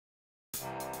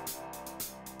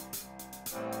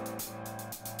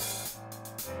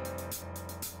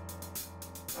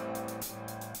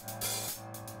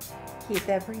Keith,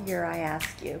 every year I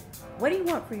ask you, what do you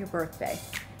want for your birthday?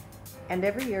 And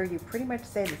every year you pretty much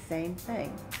say the same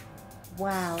thing.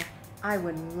 Wow, I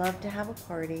would love to have a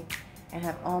party and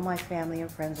have all my family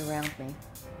and friends around me.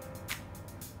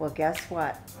 Well, guess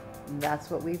what? That's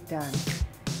what we've done.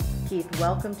 Keith,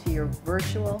 welcome to your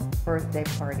virtual birthday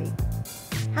party.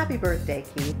 Happy birthday,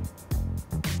 Keith.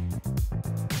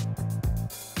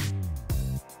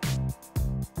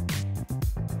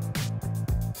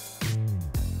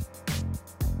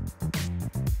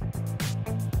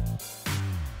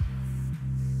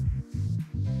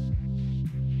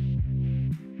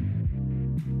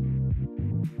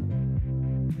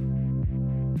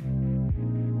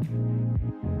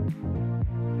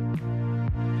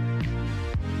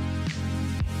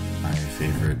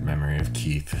 Favorite memory of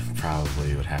Keith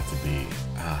probably would have to be,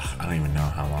 I don't even know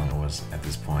how long it was at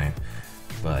this point,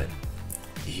 but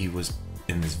he was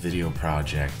in this video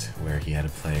project where he had to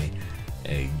play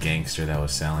a gangster that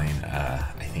was selling, I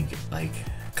think like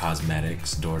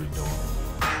cosmetics door to door.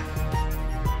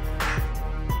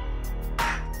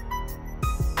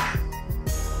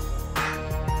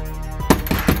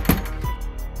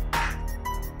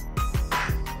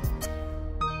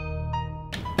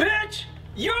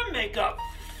 Your makeup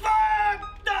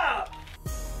fucked up!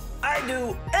 I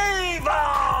do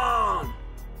Avon!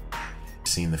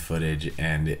 Seeing the footage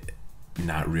and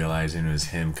not realizing it was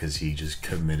him because he just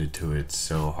committed to it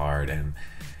so hard and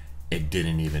it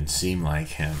didn't even seem like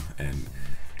him, and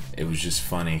it was just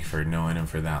funny for knowing him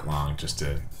for that long just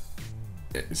to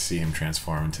see him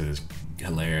transform into this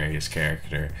hilarious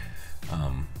character.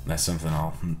 That's something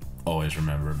I'll always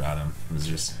remember about him, is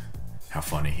just how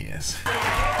funny he is.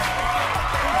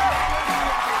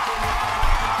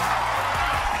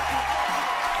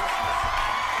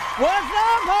 What's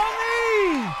up,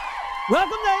 homies?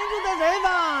 Welcome to Angel Does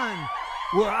Avon,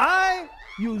 where I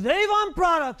use Avon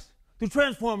products to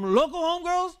transform local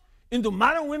homegirls into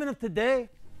modern women of today.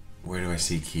 Where do I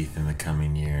see Keith in the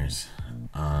coming years?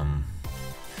 I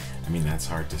mean, that's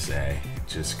hard to say,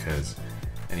 just because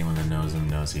anyone that knows him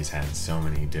knows he's had so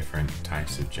many different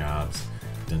types of jobs,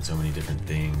 done so many different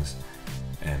things,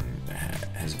 and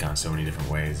has gone so many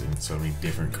different ways and so many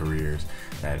different careers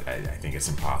that I think it's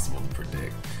impossible to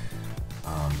predict.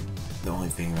 The only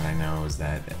thing that I know is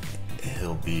that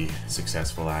he'll be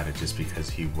successful at it just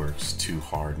because he works too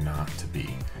hard not to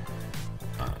be.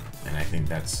 And I think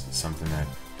that's something that,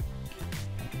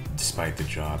 despite the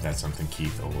job, that's something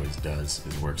Keith always does,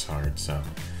 is works hard. So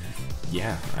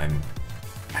yeah, I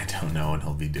don't know what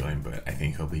he'll be doing, but I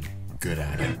think he'll be good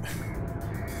at it.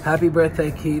 Happy birthday,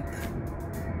 Keith.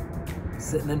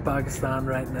 Sitting in Pakistan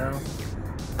right now,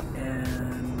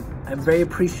 and I'm very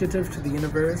appreciative to the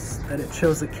universe that it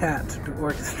chose a cat to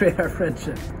orchestrate our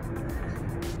friendship.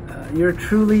 You're a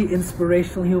truly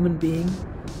inspirational human being,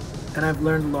 and I've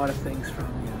learned a lot of things from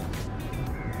you.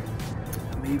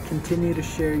 May you continue to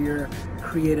share your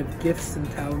creative gifts and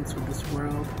talents with this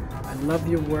world. I love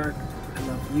your work, I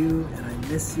love you, and I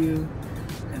miss you.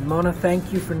 And Mona,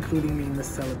 thank you for including me in this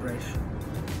celebration.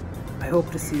 I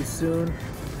hope to see you soon.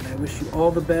 I wish you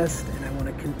all the best, and I want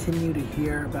to continue to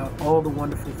hear about all the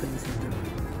wonderful things you're doing.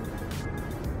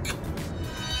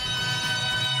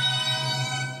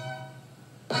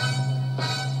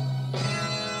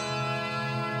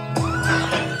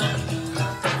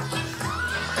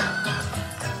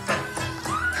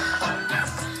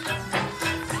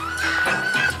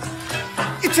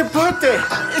 It's your birthday!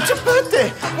 It's your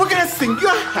birthday! We're gonna sing you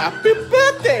a happy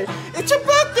birthday! It's your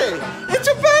birthday! It's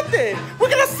your birthday! We're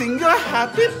gonna sing you a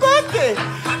happy birthday!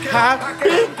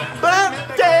 Happy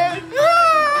birthday!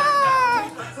 Ah!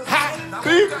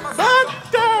 Happy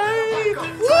birthday!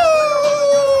 Woo!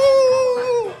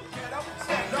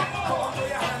 Happy birthday!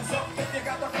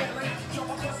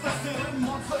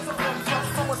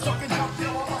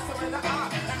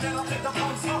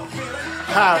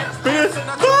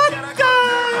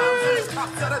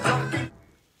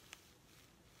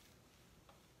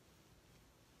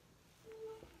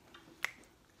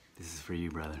 This is for you,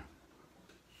 brother.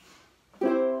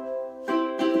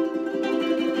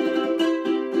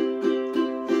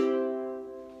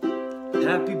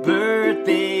 Happy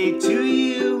birthday to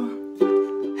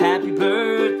you. Happy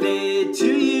birthday to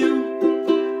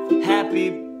you. Happy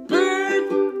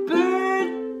birthday,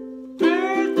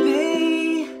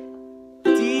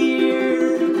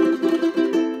 dear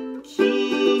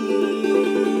Keith.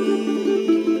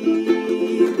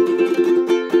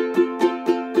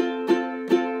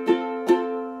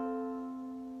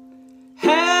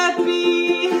 Happy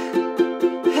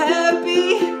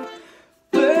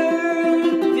birthday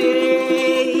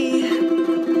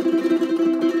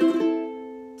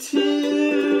to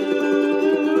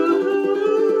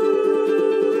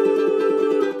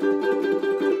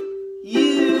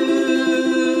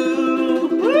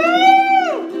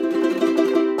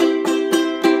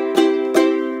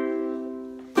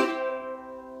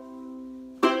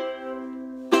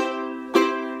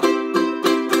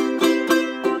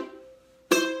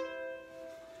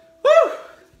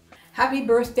Happy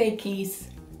birthday,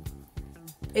 Keith.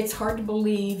 It's hard to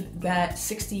believe that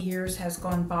 60 years has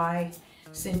gone by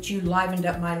since you livened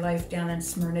up my life down in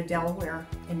Smyrna, Delaware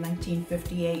in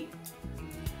 1958.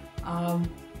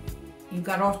 You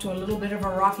got off to a little bit of a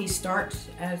rocky start,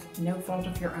 as no fault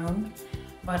of your own,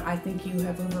 but I think you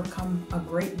have overcome a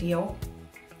great deal,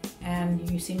 and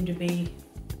you seem to be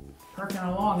perking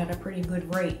along at a pretty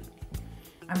good rate.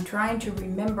 I'm trying to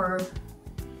remember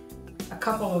a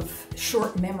couple of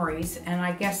short memories, and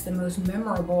I guess the most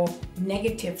memorable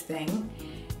negative thing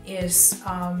is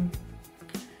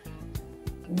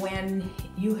when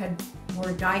you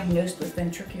were diagnosed with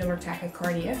ventricular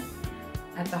tachycardia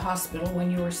at the hospital when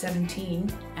you were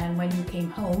 17, and when you came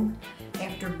home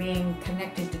after being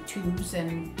connected to tubes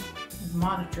and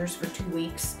monitors for 2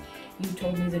 weeks, you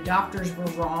told me the doctors were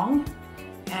wrong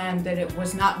and that it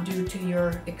was not due to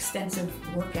your extensive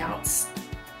workouts,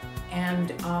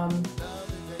 and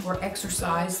or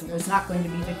exercise was not going to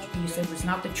be you said was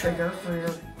not the trigger for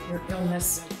your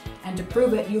illness, and to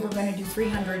prove it you were going to do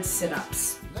 300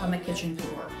 sit-ups on the kitchen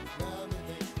floor,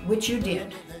 which you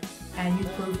did. And you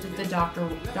proved that the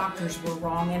doctors were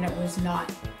wrong, and it was not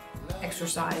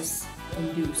exercise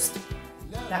induced.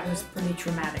 That was pretty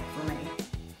traumatic for me.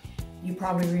 You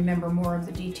probably remember more of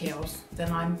the details than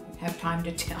I have time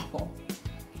to tell.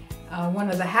 One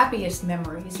of the happiest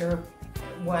memories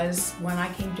was when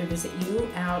I came to visit you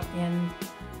out in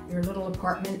your little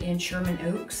apartment in Sherman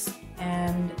Oaks,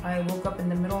 and I woke up in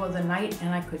the middle of the night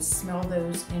and I could smell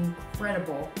those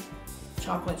incredible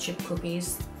chocolate chip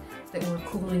cookies that were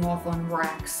cooling off on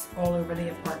racks all over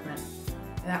the apartment.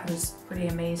 That was pretty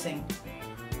amazing.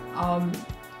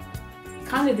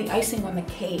 Kind of the icing on the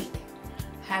cake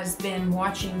has been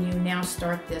watching you now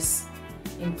start this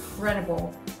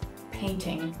incredible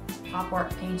painting, pop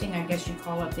art painting, I guess you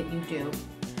call it, that you do.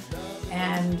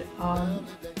 And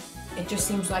it just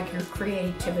seems like your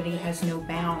creativity has no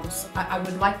bounds. I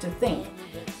would like to think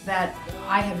that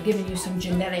I have given you some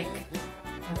genetic,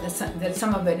 that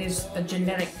some of it is a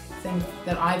genetic thing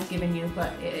that I've given you,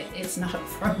 but it's not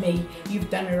from me.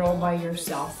 You've done it all by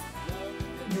yourself.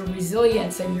 Your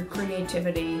resilience and your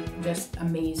creativity just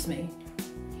amaze me.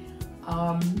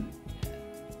 I'm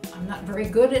not very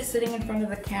good at sitting in front of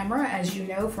the camera, as you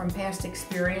know from past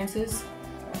experiences.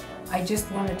 I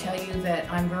just want to tell you that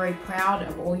I'm very proud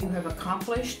of all you have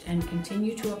accomplished and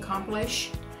continue to accomplish,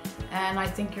 and I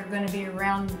think you're going to be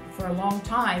around for a long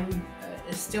time,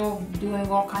 still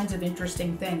doing all kinds of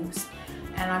interesting things.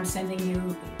 And I'm sending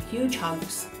you huge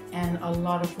hugs and a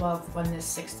lot of love on this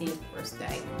 60th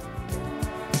birthday.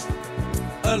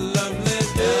 A lovely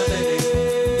day.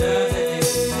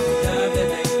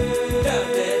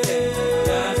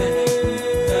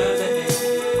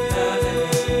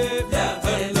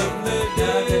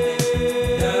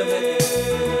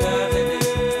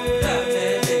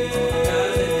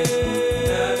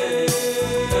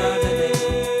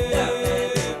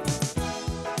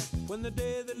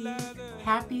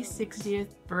 Happy 60th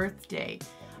birthday.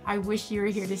 I wish you were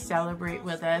here to celebrate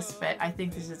with us, but I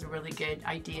think this is a really good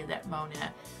idea that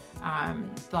Mona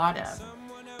thought of.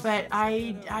 But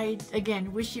I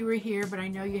again wish you were here, but I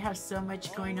know you have so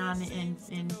much going on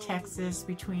in Texas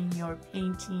between your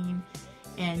painting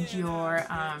and your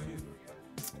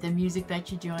the music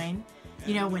that you're doing.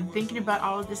 You know, when thinking about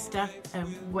all of this stuff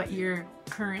of what you're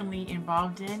currently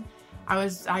involved in,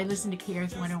 I listened to Carey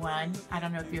 101. I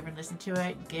don't know if you ever listened to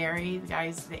it. Carey,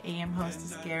 the AM host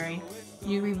is Carey.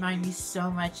 You remind me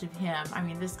so much of him. I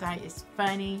mean, this guy is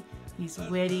funny, he's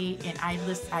witty, and I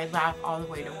laugh all the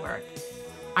way to work.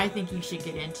 I think you should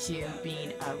get into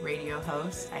being a radio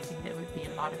host. I think that would be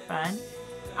a lot of fun.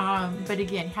 But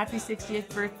again, happy 60th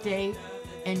birthday.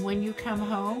 And when you come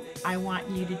home, I want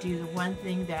you to do the one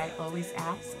thing that I always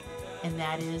ask, and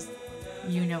that is,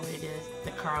 you know what it is,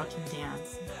 the Carlton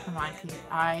dance. Come on, Keith.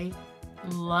 I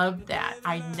love that.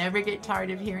 I never get tired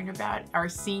of hearing about it or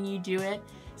seeing you do it,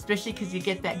 especially because you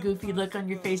get that goofy look on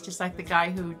your face just like the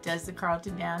guy who does the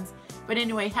Carlton dance. But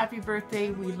anyway, happy birthday.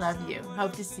 We love you.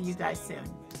 Hope to see you guys soon.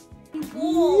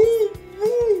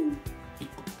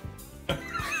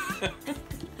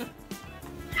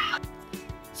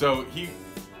 So he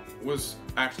was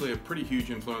actually a pretty huge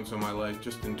influence on my life,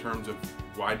 just in terms of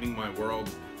widening my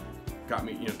world. Got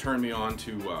me, turned me on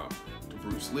to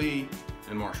Bruce Lee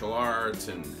and martial arts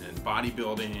and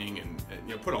bodybuilding, and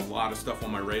put a lot of stuff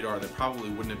on my radar that probably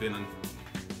wouldn't have been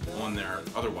on there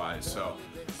otherwise. So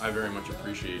I very much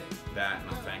appreciate that, and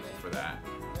I'm thankful for that.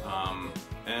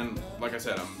 And like I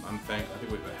said, I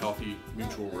think we have a healthy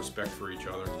mutual respect for each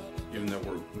other, even though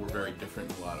we're very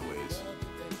different in a lot of ways.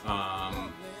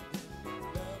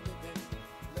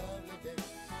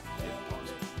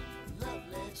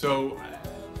 So,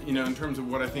 you know, in terms of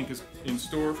what I think is in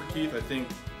store for Keith, I think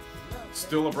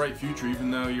still a bright future, even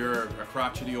though you're a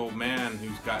crotchety old man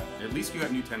who's got, at least you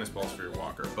got new tennis balls for your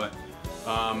walker. But,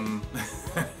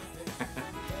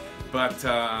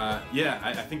 yeah,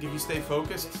 I think if you stay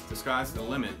focused, the sky's the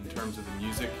limit in terms of the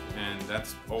music, and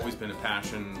that's always been a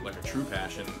passion, like a true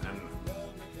passion. And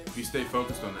if you stay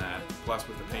focused on that, plus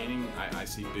with the painting, I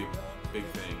see big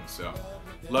things. So,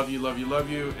 love you, love you, love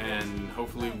you, and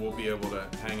hopefully we'll be able to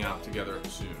hang out together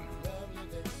soon.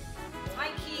 Hi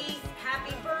Keith,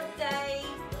 happy birthday,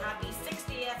 happy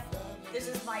 60th. This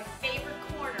is my favorite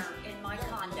corner in my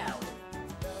condo.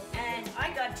 And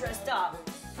I got dressed up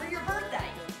for your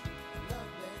birthday.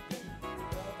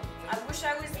 I wish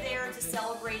I was there to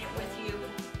celebrate it with you.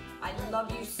 I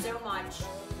love you so much.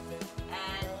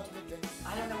 And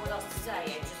I don't know what else to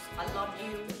say. I love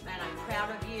you and I'm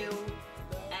proud of you.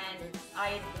 And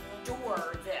I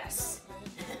adore this.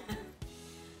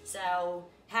 So,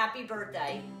 happy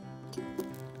birthday.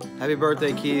 Happy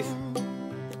birthday, Keith.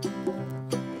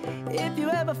 If you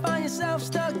ever find yourself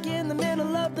stuck in the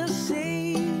middle of the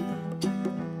sea,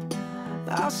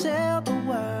 I'll sail the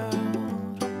world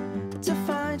to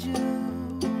find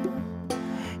you.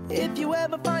 If you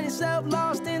ever find yourself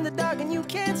lost in the dark and you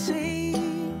can't see,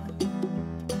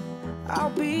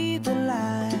 I'll be the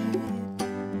light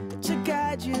to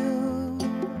guide you.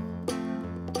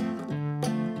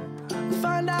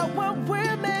 Find out what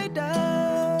we're made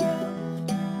of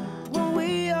when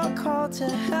we are called to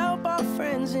help our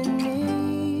friends in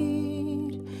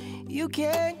need. You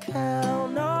can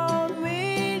count on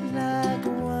me like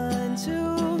 1,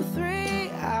 2, 3,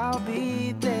 I'll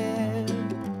be there.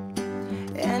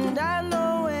 And I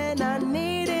know when I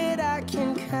need it, I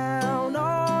can count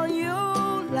on you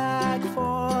like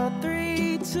 4,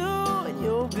 3, 2, and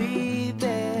you'll be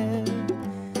there.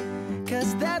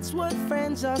 'Cause that's what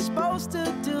friends are supposed to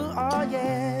do, oh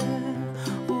yeah.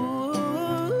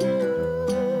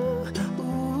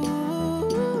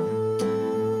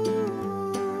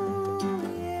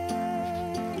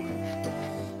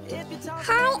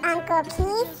 Hi, Uncle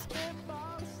Keith.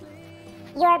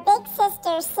 Your big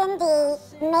sister, Cindy,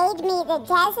 made me the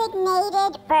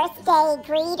designated birthday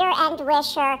greeter and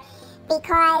wisher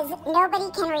because nobody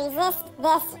can resist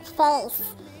this face.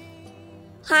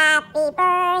 Happy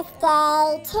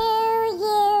birthday to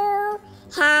you.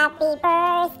 Happy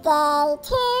birthday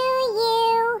to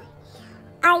you.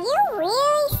 Are you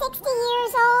really 60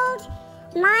 years old?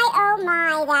 My, oh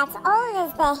my, that's old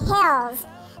as the hills.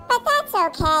 But that's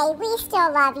okay, we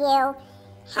still love you.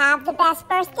 Have the best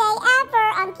birthday ever,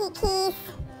 Uncle Keith.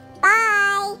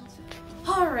 Bye.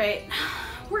 Alright,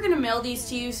 we're gonna mail these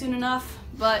to you soon enough,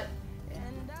 but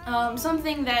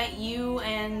something that you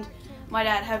and my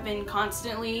dad have been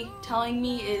constantly telling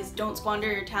me is don't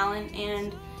squander your talent,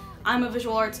 and I'm a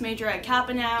visual arts major at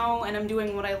Kappa now, and I'm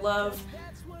doing what I love.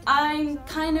 I'm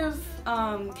kind of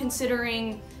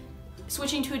considering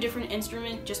switching to a different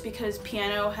instrument just because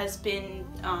piano has been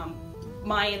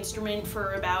my instrument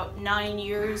for about 9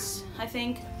 years, I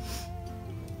think.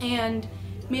 And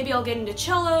maybe I'll get into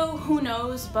cello, who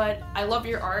knows, but I love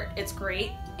your art, it's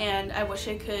great, and I wish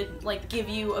I could like give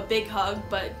you a big hug,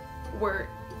 but we're,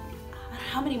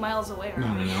 how many miles away are we? I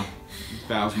don't know,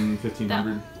 1,000,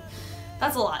 1,500.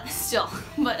 That's a lot, still.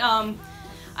 But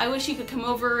I wish you could come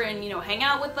over and, you know, hang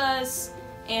out with us,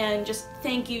 and just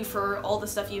thank you for all the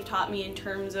stuff you've taught me in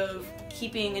terms of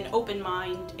keeping an open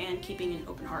mind and keeping an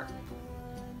open heart.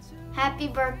 Happy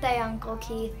birthday, Uncle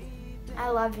Keith. I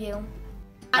love you.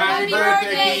 Happy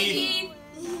birthday,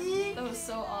 Keith! That was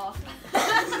so off.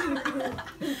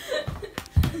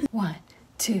 1,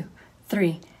 2,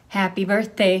 3. Happy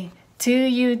birthday to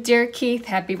you, dear Keith.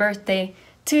 Happy birthday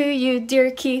to you,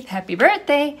 dear Keith. Happy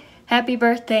birthday, happy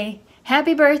birthday,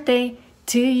 happy birthday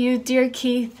to you, dear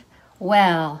Keith.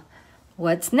 Well,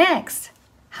 what's next?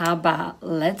 How about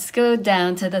let's go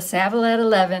down to the Savile at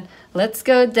 11. Let's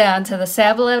go down to the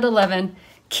Savile at 11.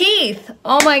 Keith,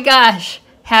 oh my gosh,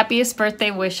 happiest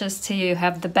birthday wishes to you.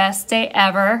 Have the best day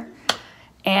ever.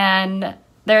 And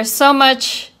there's so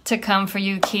much to come for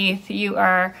you, Keith. You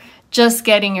are just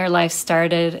getting your life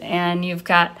started and you've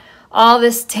got all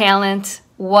this talent.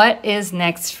 What is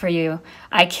next for you?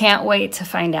 I can't wait to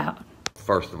find out.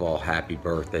 First of all, happy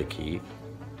birthday, Keith.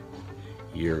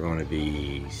 You're going to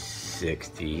be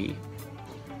 60.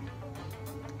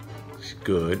 It's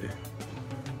good.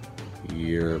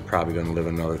 You're probably going to live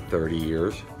another 30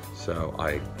 years, so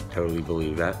I totally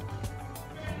believe that.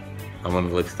 I'm going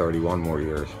to live 31 more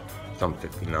years, so I'm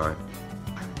 59.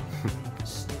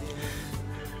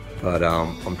 But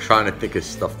I'm trying to think of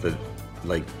stuff that,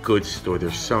 like, good story.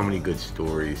 There's so many good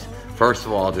stories. First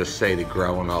of all, I'll just say that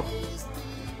growing up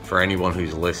for anyone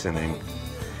who's listening,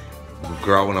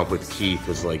 growing up with Keith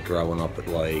was like growing up with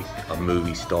like a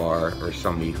movie star or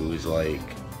somebody who's like,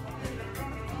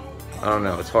 I don't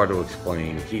know, it's hard to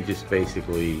explain. He just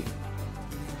basically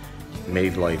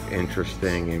made life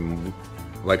interesting, and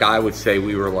like I would say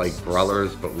we were like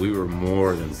brothers, but we were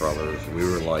more than brothers. We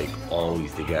were like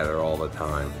always together all the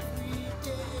time.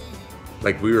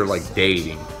 Like we were like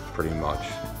dating pretty much,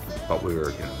 but we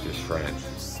were, you know, just friends.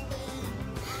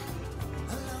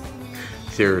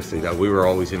 Seriously though, we were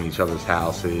always in each other's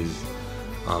houses.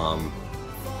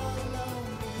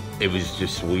 It was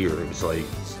just weird. It was like,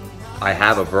 I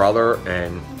have a brother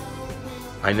and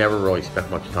I never really spent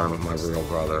much time with my real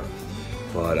brother.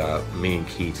 But me and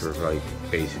Keith were like,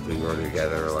 basically we were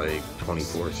together like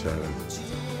 24/7.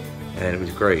 And it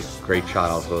was great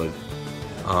childhood.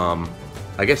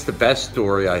 I guess the best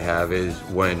story I have is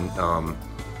when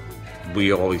we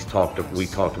talked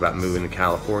about moving to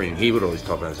California, and he would always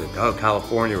talk about it. I was like, oh,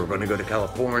 California, we're going to go to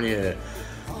California,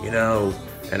 you know.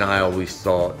 And I always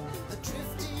thought,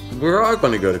 we are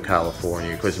going to go to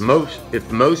California, because if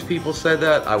most people said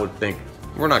that, I would think,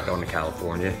 we're not going to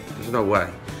California. There's no way.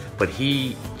 But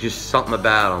he, just something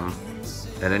about him,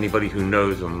 and anybody who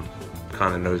knows him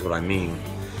kind of knows what I mean.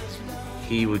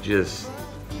 He would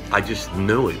I just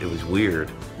knew it. It was weird.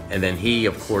 And then he,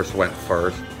 of course, went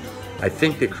first. I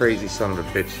think the crazy son of a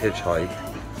bitch hitchhiked.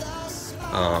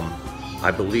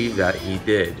 I believe that he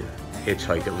did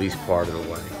hitchhike at least part of the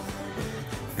way.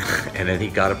 And then he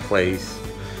got a place,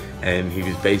 and he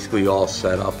was basically all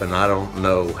set up, and I don't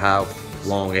know how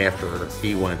long after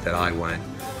he went that I went.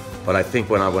 But I think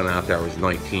when I went out there I was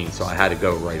 19, so I had to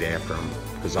go right after him,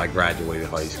 because I graduated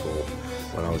high school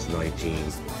when I was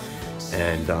 19.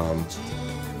 And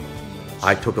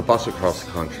I took a bus across the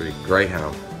country,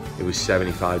 Greyhound. It was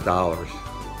 $75.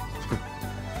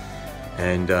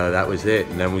 And that was it.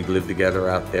 And then we lived together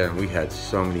out there, and we had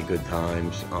so many good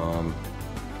times.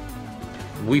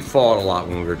 We fought a lot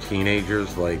when we were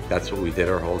teenagers. Like, that's what we did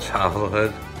our whole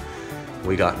childhood.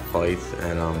 We got in fights,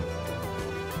 and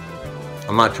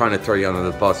I'm not trying to throw you under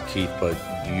the bus, Keith, but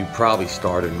you probably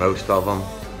started most of them.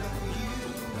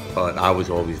 But I was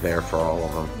always there for all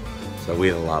of them. So we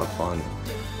had a lot of fun.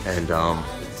 And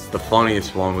the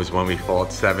funniest one was when we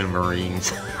fought 7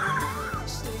 Marines.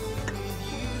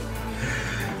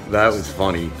 That was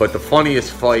funny. But the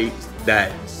funniest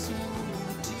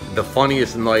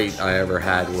night I ever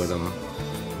had with him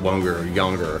when we were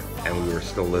younger and we were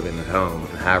still living at home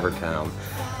in Havertown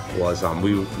was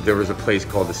there was a place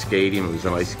called the Stadium. It was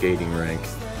an ice skating rink.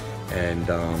 And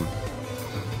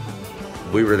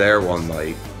we were there one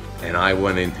night, and I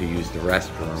went in to use the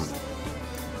restroom.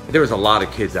 There was a lot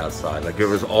of kids outside. Like, there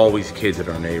was always kids in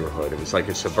our neighborhood. It was like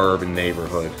a suburban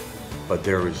neighborhood, but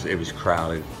it was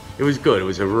crowded. It was good. It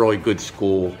was a really good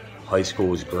school. High school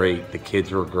was great. The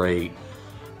kids were great.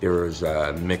 There was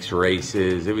mixed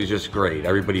races. It was just great.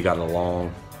 Everybody got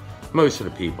along, most of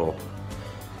the people.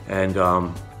 And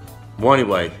well,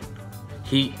 anyway,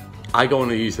 I go in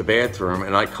to use the bathroom,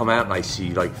 and I come out and I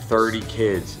see like 30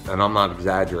 kids, and I'm not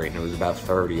exaggerating. It was about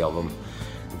 30 of them.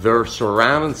 They're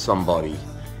surrounding somebody,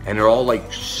 and they're all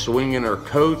like swinging their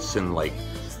coats, and like,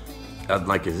 I'm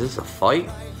like, is this a fight?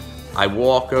 I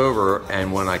walk over,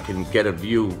 and when I can get a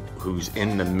view who's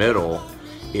in the middle,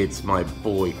 it's my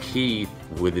boy Keith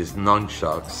with his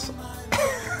nunchucks.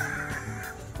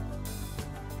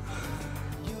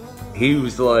 He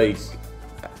was like,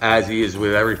 as he is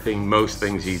with everything, most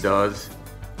things he does,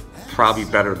 probably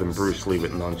better than Bruce Lee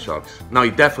with nunchucks. No,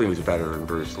 he definitely was better than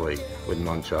Bruce Lee with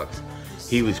nunchucks.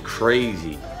 He was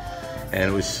crazy, and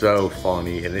it was so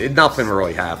funny, and nothing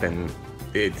really happened.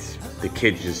 The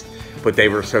kids just, but they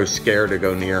were so scared to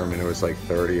go near him, and there was like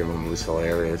 30 of them. It was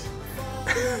hilarious.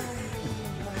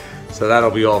 So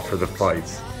that'll be all for the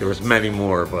fights. There was many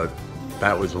more, but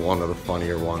that was one of the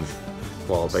funnier ones.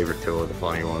 Well, they were 2 of the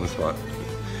funny ones, but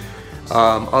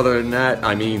other than that,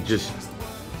 I mean, just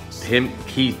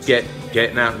Keith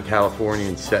getting out in California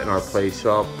and setting our place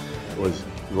up was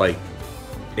like,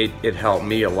 it helped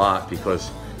me a lot,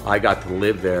 because I got to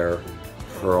live there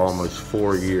for almost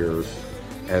 4 years,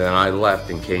 and then I left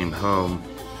and came home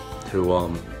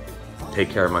to take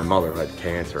care of my mother who had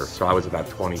cancer. So I was about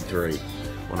 23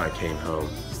 when I came home,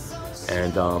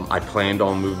 and I planned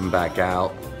on moving back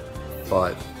out,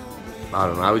 but I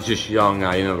don't know, I was just young.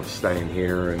 I ended up staying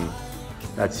here, and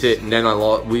that's it. And then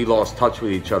we lost touch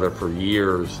with each other for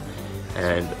years,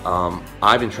 and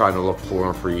I've been trying to look for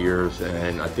him for years,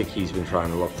 and I think he's been trying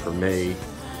to look for me,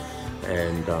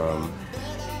 and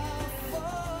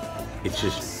it's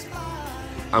just,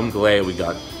 I'm glad we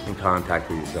got in contact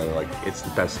with each other. Like, it's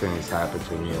the best thing that's happened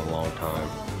to me in a long time.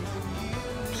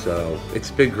 So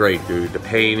it's been great, dude. The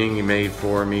painting you made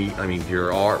for me, I mean, your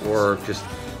artwork, just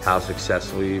how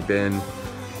successful you've been.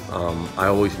 I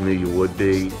always knew you would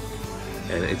be,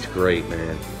 and it's great,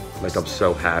 man. Like, I'm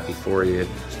so happy for you.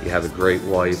 You have a great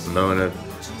wife. Mona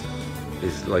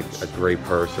is like a great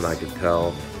person, I can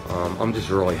tell. I'm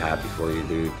just really happy for you,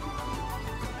 dude.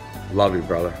 Love you,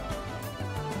 brother.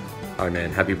 All right,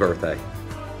 man, happy birthday.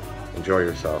 Enjoy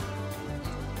yourself.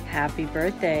 Happy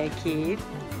birthday, Keith.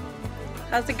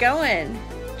 How's it going?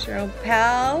 It's your old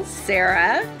pal,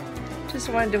 Sarah. Just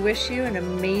wanted to wish you an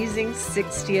amazing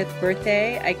 60th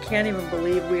birthday. I can't even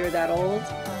believe we were that old.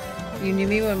 You knew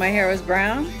me when my hair was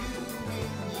brown,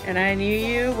 and I knew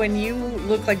you when you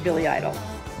looked like Billy Idol.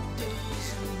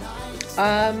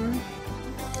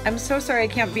 I'm so sorry I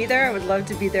can't be there. I would love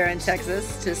to be there in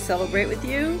Texas to celebrate with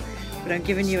you, but I'm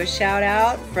giving you a shout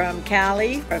out from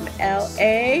Carey, from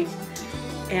LA,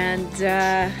 and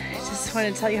I just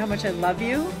want to tell you how much I love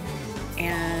you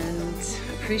and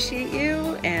appreciate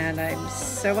you, and I'm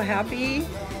so happy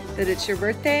that it's your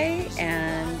birthday,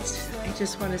 and I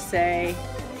just want to say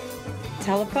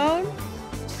telephone,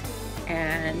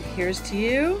 and here's to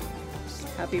you.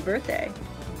 Happy birthday.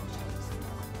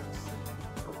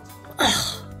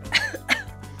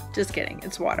 Just kidding,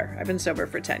 it's water. I've been sober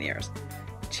for 10 years.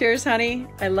 Cheers, honey.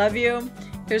 I love you.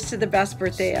 Here's to the best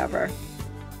birthday ever.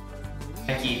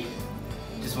 Keith,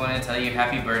 just wanted to tell you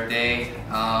happy birthday.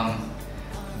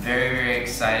 Very, very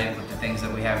excited with the things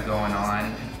that we have going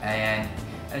on, and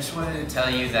I just wanted to tell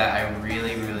you that I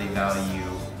really, really value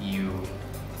you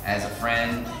as a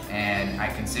friend, and I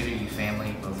consider you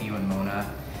family, both you and Mona,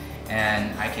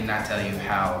 and I cannot tell you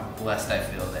how blessed I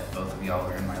feel that both of y'all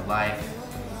are in my life,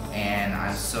 and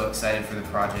I'm so excited for the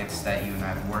projects that you and I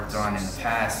have worked on in the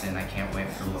past, and I can't wait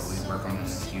for what we work on in the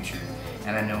future,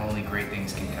 and I know only great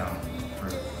things can come for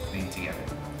being together.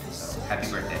 So happy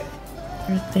birthday.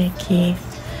 Birthday,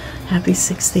 Keith. Happy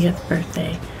 60th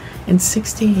birthday. In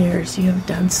 60 years, you have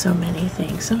done so many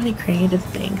things, so many creative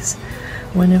things.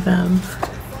 One of them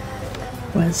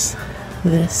was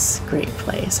this great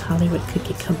place, Hollywood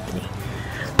Cookie Company.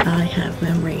 I have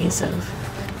memories of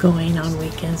going on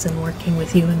weekends and working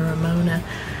with you and Ramona,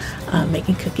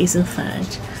 making cookies and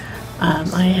fudge.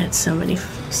 I had so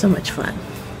much fun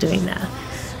doing that.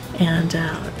 And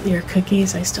your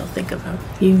cookies, I still think of them.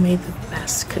 You made the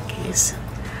best cookies.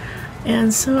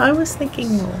 And so I was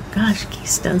thinking, well, gosh,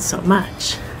 Keith's done so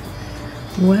much.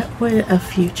 What would a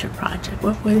future project,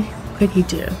 what could he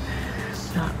do?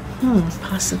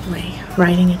 Possibly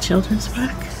writing a children's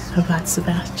book about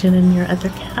Sebastian and your other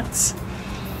cats.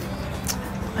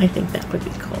 I think that would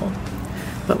be cool.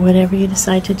 But whatever you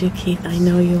decide to do, Keith, I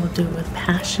know you will do it with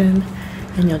passion,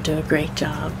 and you'll do a great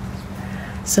job.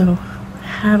 So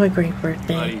have a great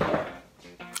birthday. Buddy.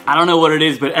 I don't know what it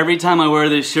is, but every time I wear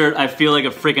this shirt, I feel like a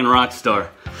freaking rock star.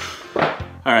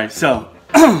 All right, so,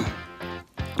 let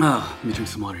me drink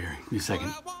some water here. Give me a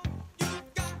second.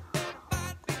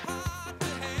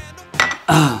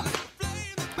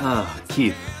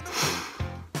 Keith.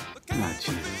 Oh,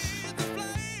 Jesus.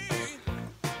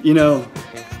 You know,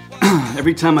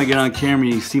 every time I get on camera,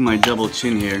 you see my double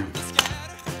chin here.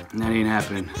 And that ain't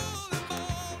happening.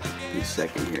 Give me a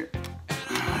second here.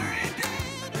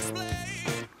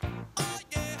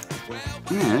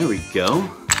 Yeah, there we go.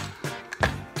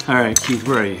 All right, Keith,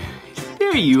 where are you?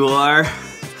 There you are.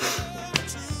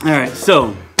 All right,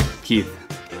 so, Keith,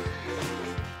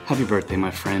 happy birthday,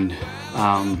 my friend.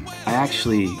 I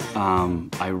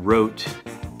wrote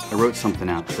something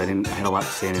out because I had a lot to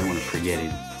say and I didn't want to forget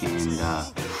it.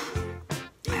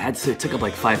 And it took up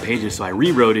like 5 pages, so I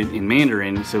rewrote it in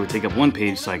Mandarin so it would take up 1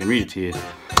 page so I can read it to you.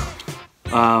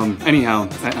 Anyhow,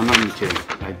 I'm not even kidding.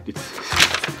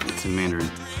 It's in Mandarin.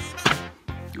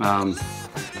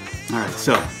 Alright,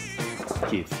 so,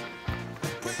 Keith,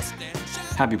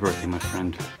 happy birthday, my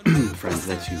friend. Friends,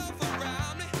 that's you.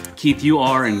 Keith, you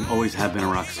are and always have been a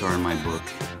rock star in my book.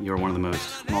 You're one of the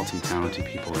most multi-talented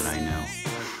people that I know.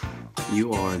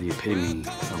 You are the epitome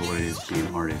of what it is to be an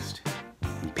artist.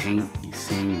 You paint, you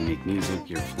sing, you make music,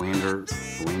 you're a philanderer,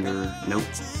 nope.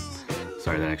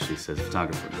 Sorry, that actually says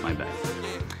photographer, my bad.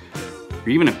 You're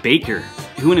even a baker.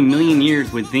 Who in a million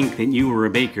years would think that you were a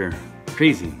baker?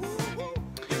 Crazy.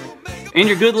 And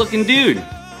you're a good looking dude.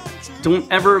 Don't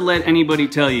ever let anybody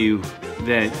tell you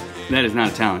that that is not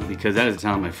a talent, because that is a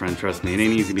talent, my friend, trust me. It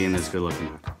ain't easy being this good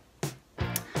looking.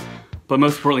 But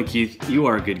most importantly, Keith, you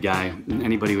are a good guy.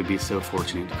 Anybody would be so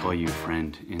fortunate to call you a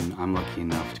friend, and I'm lucky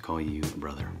enough to call you a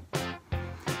brother.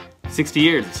 60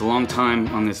 years, it's a long time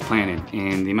on this planet,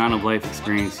 and the amount of life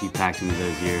experience you packed into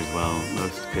those years, well,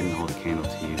 most couldn't hold a candle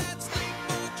to you.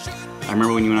 I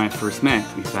remember when you and I first met,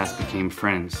 we fast became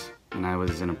friends. and I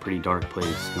was in a pretty dark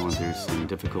place, going through some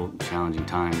difficult, challenging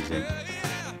times, that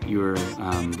you were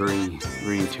very,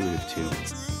 very intuitive too.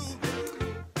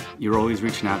 You were always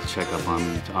reaching out to check up on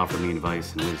me, to offer me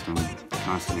advice and wisdom,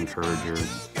 constant encourager,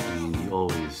 and you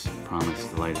always promised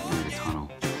the light at the end of the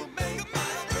tunnel.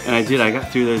 And I did. I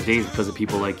got through those days because of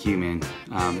people like you, man,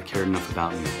 that cared enough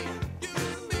about me.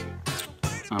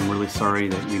 I'm really sorry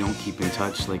that we don't keep in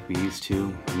touch like we used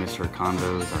to. I miss our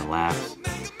convos, our laughs.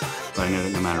 But I know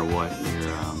that no matter what,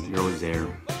 you're always there,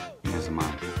 as am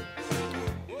I.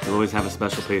 You'll always have a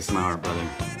special place in my heart, brother.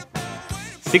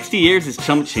 60 years is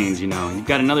chump change, you know. You've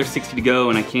got another 60 to go,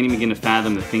 and I can't even begin to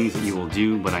fathom the things that you will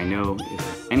do, but I know,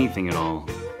 if anything at all,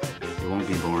 it won't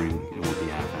be boring, it won't be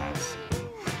half-assed.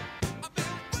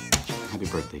 Happy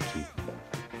birthday, Keith.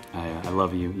 I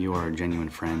love you. You are a genuine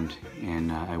friend,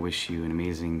 and I wish you an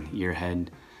amazing year ahead.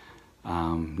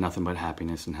 Nothing but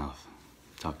happiness and health.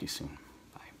 Talk to you soon.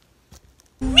 Bye.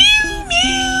 Meow,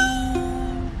 meow.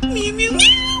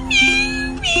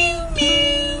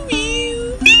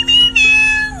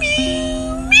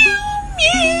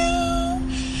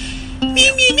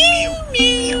 Meow, meow,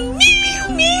 meow,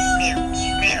 meow,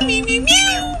 meow, meow, meow,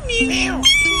 meow, meow, meow,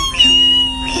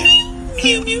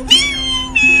 meow, meow,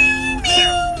 meow,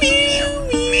 meow,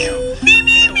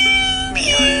 meow,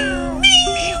 meow,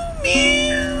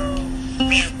 meow.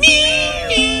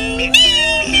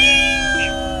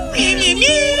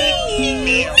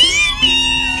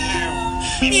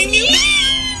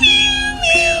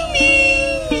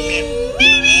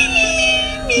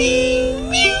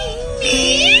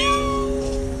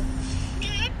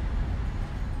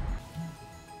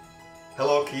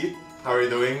 Hello Keith, how are you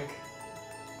doing?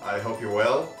 I hope you're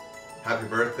well. Happy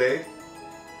birthday.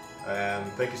 And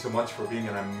thank you so much for being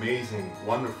an amazing,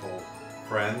 wonderful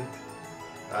friend.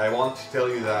 I want to tell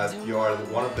you that you are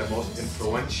one of the most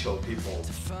influential people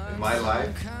in my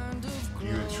life.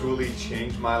 You truly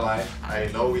changed my life. I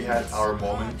know we had our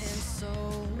moments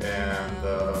and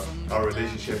our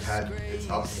relationship had its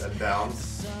ups and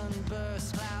downs.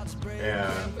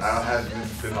 And I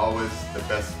haven't been always the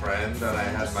best friend, and I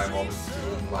had my moments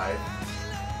too in life.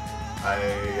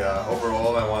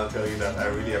 Overall, I want to tell you that I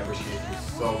really appreciate you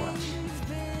so much.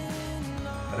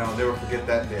 And I'll never forget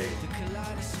that day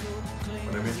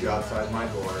when I met you outside my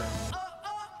door,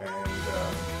 and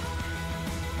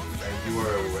you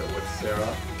were with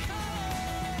Sarah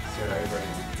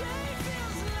Abraham.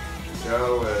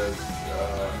 Sarah was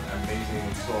an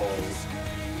amazing soul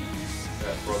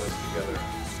that brought us together.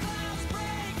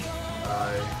 I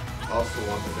also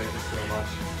want to thank you so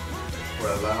much for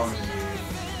allowing me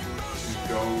to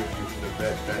go with you to the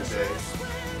bed that day.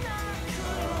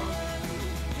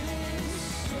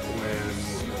 When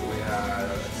we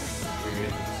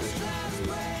made the decision to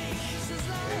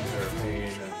end her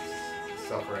pain and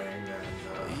suffering,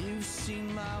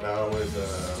 and that was a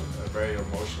very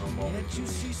emotional moment to me.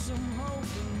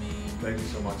 Thank you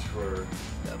so much for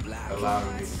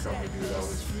allowing me to come with you. That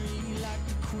was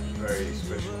very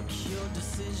special.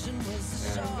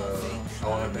 And I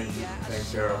want to thank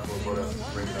Sarah for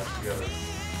bringing us together.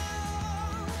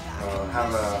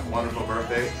 Have a wonderful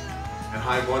birthday. And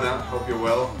hi Mona, hope you're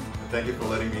well. And thank you for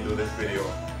letting me do this video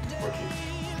for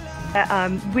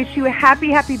Keith. Wish you a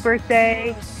happy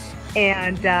birthday,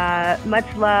 and much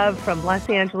love from Los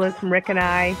Angeles, from Rick and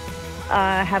I.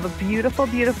 Have a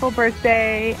beautiful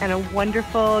birthday and a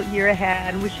wonderful year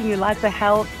ahead. Wishing you lots of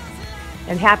health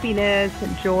and happiness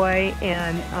and joy,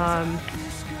 and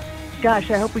gosh,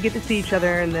 I hope we get to see each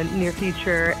other in the near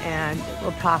future, and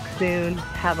we'll talk soon.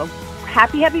 Have a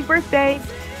happy birthday,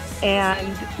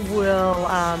 and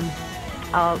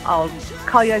I'll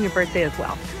call you on your birthday as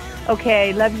well.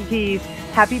 Okay, love you, Keith.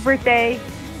 Happy birthday.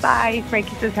 Bye.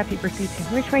 Frankie says happy birthday too.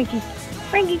 Where's Frankie?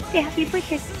 Frankie, say happy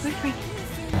birthday. Where's Frankie?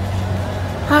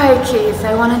 Hi Keith,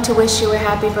 I wanted to wish you a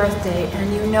happy birthday,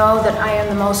 and you know that I am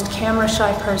the most camera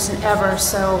shy person ever,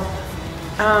 so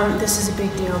this is a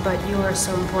big deal, but you are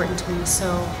so important to me, so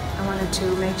I wanted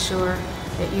to make sure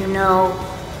that you know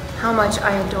how much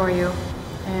I adore you,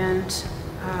 and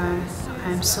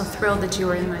I'm so thrilled that you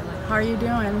are in my life. How are you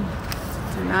doing?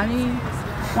 And I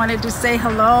wanted to say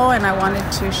hello, and I wanted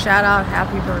to shout out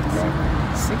happy birthday.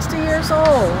 60 years old,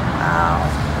 wow.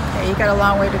 Okay, you got a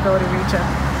long way to go to reach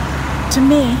up to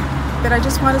me, but I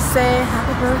just want to say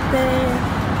happy birthday,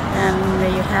 and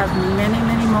may you have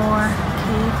many more.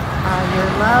 Keith,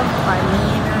 you're loved by me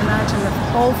very much, and the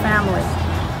whole family.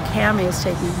 Cammy is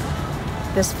taking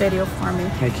this video for me.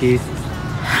 Hi Keith,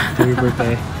 happy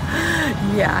birthday.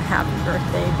 Yeah, happy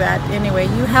birthday. But anyway,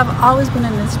 you have always been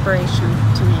an inspiration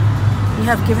to me. You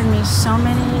have given me so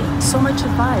much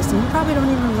advice, and you probably don't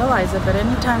even realize it, but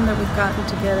anytime that we've gotten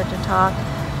together to talk,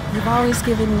 You've always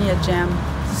given me a gem,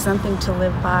 something to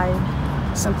live by,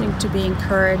 something to be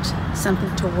encouraged,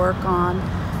 something to work on.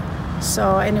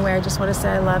 So anyway, I just want to say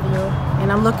I love you,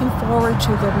 and I'm looking forward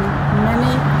to the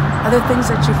many other things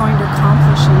that you're going to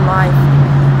accomplish in life.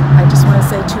 I just want to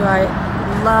say too, I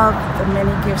love the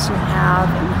many gifts you have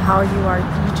and how you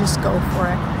just go for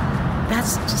it.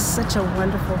 That's just such a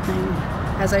wonderful thing.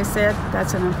 As I said,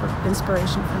 that's an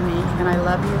inspiration for me, and I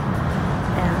love you,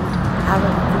 and have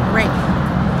a great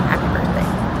happy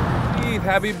birthday. Keith,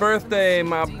 happy birthday,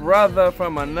 my brother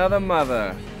from another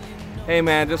mother. Hey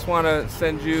man, just want to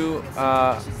send you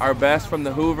our best from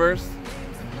the Hoovers.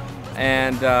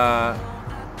 And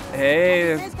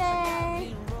hey,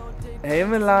 hey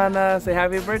Milana, say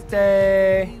happy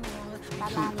birthday.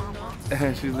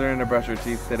 She's learning to brush her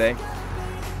teeth today.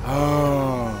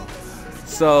 Oh,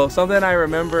 so something I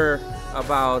remember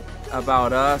about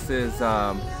us is,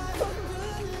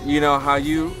 you know, how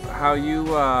you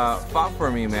fought for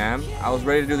me, man. I was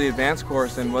ready to do the advanced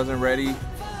course and wasn't ready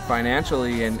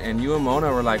financially, and you and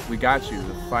Mona were like, we got you.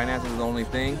 The finance is the only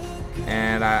thing.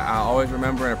 And I always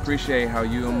remember and appreciate how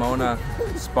you and Mona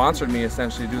sponsored me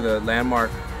essentially to do the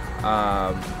landmark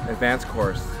advanced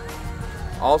course.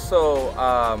 Also,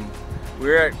 we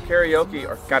were at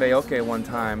karaoke one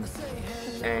time,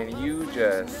 and you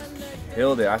just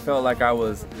killed it. I felt like I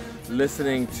was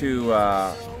listening to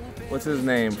what's his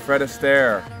name, Fred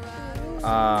Astaire.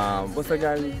 What's that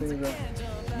guy who sings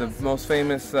the most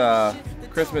famous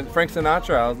Christmas, Frank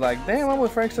Sinatra. I was like, damn, I'm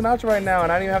with Frank Sinatra right now,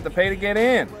 and I didn't even have to pay to get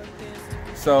in.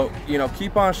 So, you know,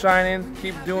 keep on shining,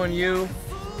 keep doing you.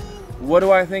 What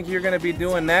do I think you're gonna be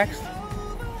doing next?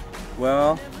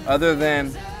 Well, other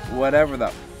than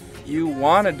whatever you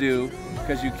wanna do,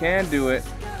 because you can do it,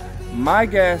 my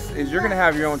guess is you're gonna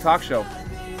have your own talk show.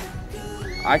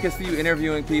 I can see you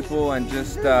interviewing people and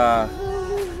just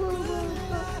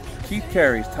Keith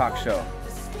Carey's talk show.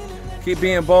 Keep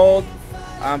being bold.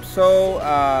 I'm so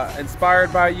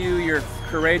inspired by you. You're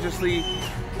courageously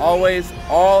always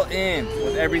all in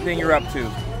with everything you're up to.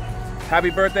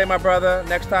 Happy birthday, my brother.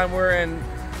 Next time we're in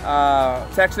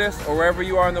Texas or wherever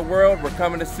you are in the world, we're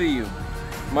coming to see you.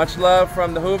 Much love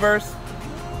from the Hoovers.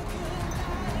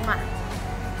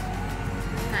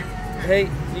 Hey,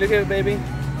 look at it, baby.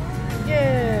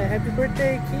 Yeah, happy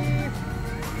birthday, Keith.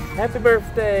 Happy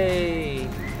birthday.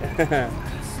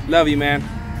 Love you, man.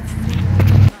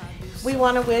 We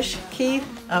want to wish Keith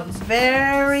a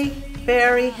very,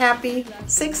 very happy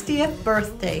 60th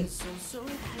birthday.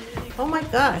 Oh my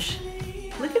gosh,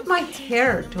 look at my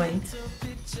hair, Dwayne.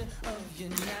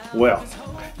 Well,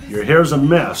 your hair's a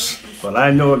mess, but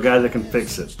I know a guy that can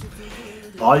fix it.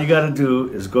 All you gotta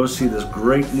do is go see this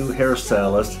great new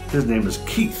hairstylist. His name is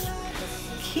Keith.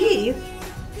 Keith?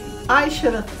 I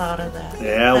should have thought of that.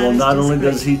 Yeah, well, not only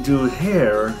does he do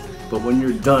hair, but when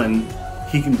you're done,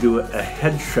 he can do a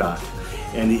headshot.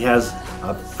 And he has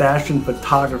a fashion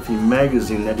photography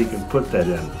magazine that he can put that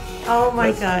in. Oh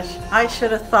my gosh, I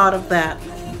should have thought of that.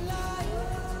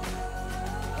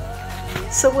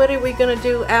 So what are we going to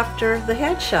do after the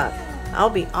headshot? I'll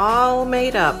be all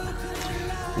made up.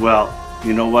 Well,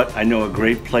 you know what? I know a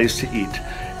great place to eat.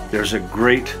 There's a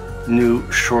great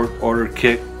new short order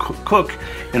cook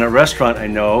in a restaurant I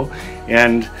know,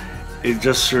 and it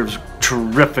just serves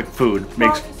terrific food.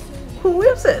 Who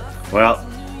is it? Well,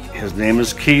 his name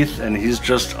is Keith, and he's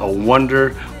just a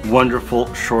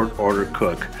wonderful short order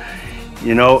cook.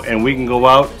 You know, and we can go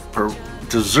out for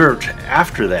dessert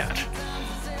after that.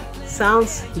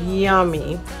 Sounds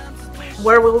yummy.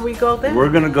 Where will we go then?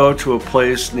 We're gonna go to a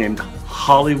place named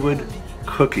Hollywood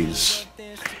Cookies.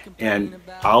 And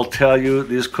I'll tell you,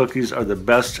 these cookies are the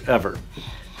best ever.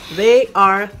 They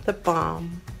are the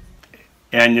bomb.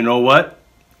 And you know what?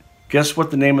 Guess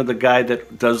what the name of the guy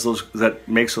that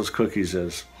makes those cookies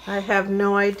is? I have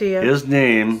no idea. His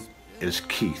name is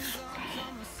Keith.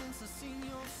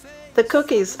 The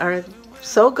cookies are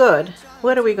so good.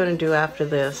 What are we going to do after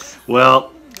this?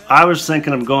 Well, I was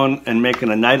thinking of going and making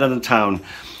a night on the town.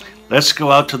 Let's go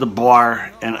out to the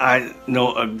bar, and I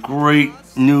know a great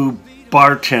new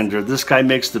bartender. This guy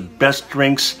makes the best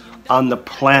drinks on the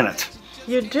planet.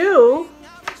 You do?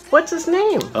 What's his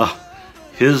name?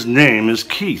 His name is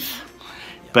Keith.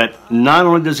 But not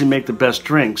only does he make the best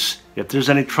drinks, if there's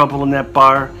any trouble in that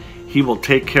bar, he will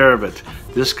take care of it.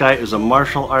 This guy is a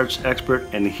martial arts expert,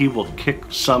 and he will kick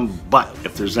some butt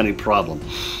if there's any problem.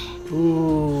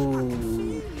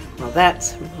 Ooh, well,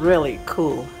 that's really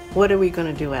cool. What are we going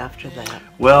to do after that?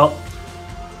 Well,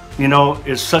 you know,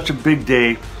 it's such a big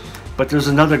day, but there's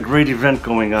another great event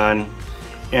going on,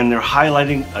 and they're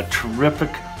highlighting a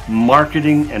terrific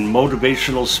marketing and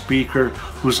motivational speaker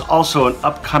who's also an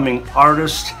upcoming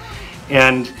artist,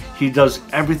 and He does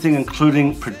everything,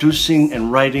 including producing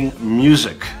and writing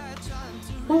music.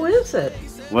 Who is it?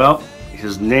 Well,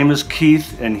 his name is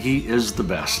Keith, and he is the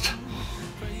best.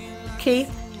 Keith,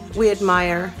 we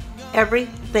admire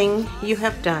everything you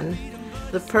have done,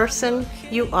 the person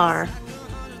you are,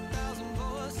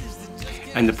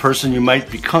 and the person you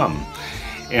might become.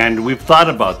 And we've thought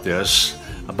about this,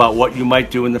 about what you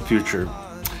might do in the future.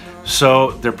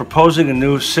 So they're proposing a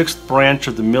new 6th branch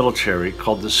of the military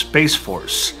called the Space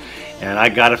Force. And I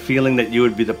got a feeling that you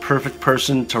would be the perfect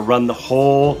person to run the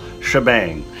whole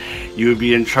shebang. You would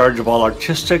be in charge of all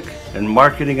artistic and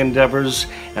marketing endeavors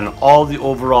and all the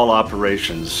overall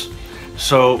operations.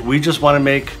 So we just want to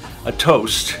make a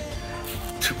toast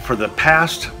for the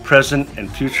past, present,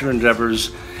 and future endeavors.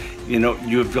 You know,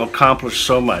 you've accomplished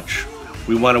so much.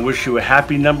 We want to wish you a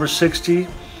happy number 60,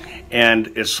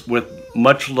 and it's with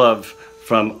much love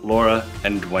from Laura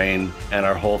and Dwayne and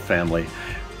our whole family.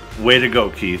 Way to go,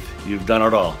 Keith. You've done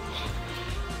it all.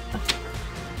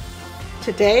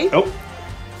 Today,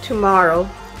 tomorrow,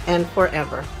 and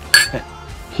forever.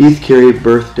 Keith Carey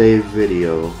birthday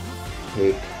video,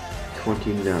 take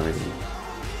 29.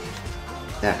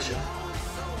 Action.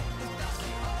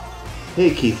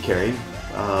 Hey Keith Carey,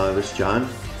 this is John.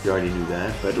 You already knew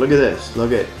that, but look at this.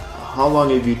 Look at how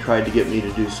long have you tried to get me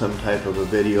to do some type of a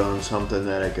video on something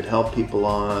that I could help people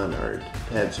on or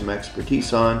had some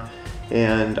expertise on,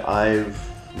 and I've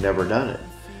never done it.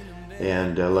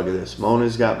 And look at this.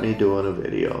 Mona's got me doing a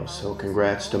video, so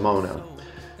congrats to Mona.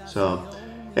 So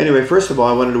anyway, first of all,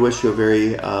 I wanted to wish you a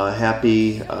very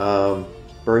happy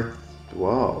birth.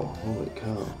 Wow, holy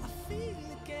cow.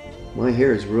 My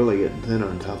hair is really getting thin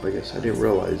on top, I guess. I didn't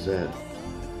realize that.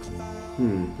 I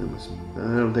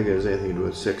don't think it has anything to do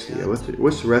with 60. I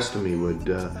wish the rest of me would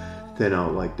thin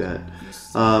out like that.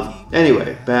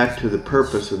 Anyway, back to the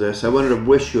purpose of this. I wanted to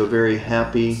wish you a very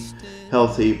happy,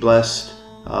 healthy, blessed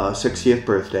 60th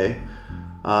birthday.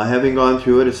 Having gone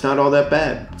through it, it's not all that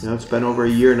bad. You know, it's been over a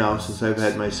year now since I've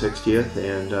had my 60th,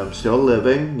 and I'm still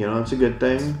living. You know, it's a good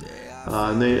thing.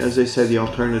 And as they say, the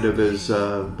alternative isn't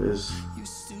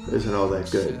all that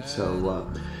good. So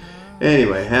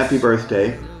anyway, happy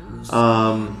birthday.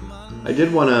 I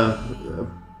did want to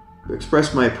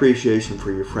express my appreciation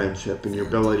for your friendship and your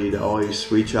ability to always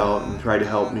reach out and try to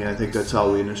help me. I think that's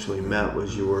how we initially met,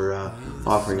 was you were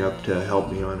offering up to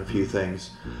help me on a few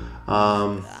things.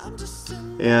 And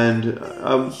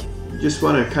I just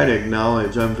want to kind of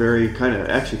acknowledge I'm very kind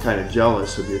of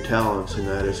jealous of your talents in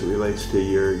that as it relates to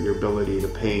your ability to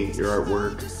paint, your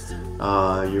artwork,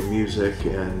 your music,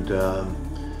 and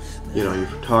you know, your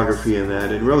photography and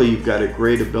that. And really, you've got a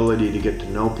great ability to get to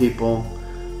know people,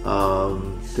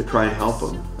 to try and help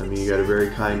them. I mean, you got a very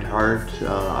kind heart.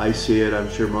 I see it. I'm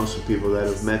sure most of the people that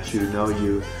have met you know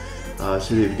you.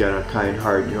 So you've got a kind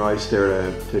heart, and you're always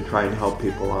there to try and help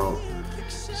people out.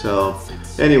 So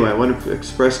anyway, I want to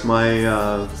express my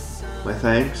my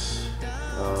thanks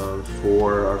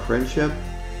for our friendship.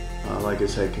 Like I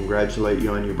said, congratulate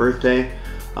you on your birthday.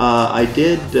 I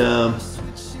did,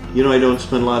 you know, I don't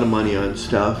spend a lot of money on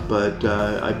stuff, but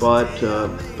I bought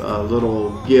a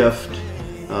little gift.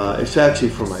 It's actually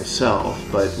for myself,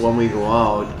 but when we go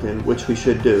out, and which we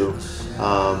should do,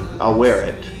 I'll wear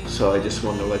it. So I just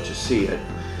wanted to let you see it.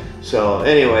 So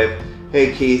anyway,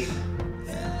 hey Keith,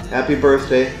 happy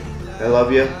birthday. I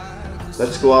love you.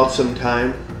 Let's go out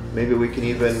sometime. Maybe we can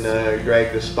even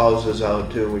drag the spouses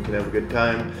out too. We can have a good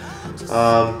time.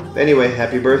 Anyway,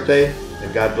 happy birthday,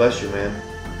 and God bless you, man.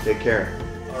 Take care.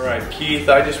 All right, Keith,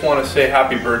 I just want to say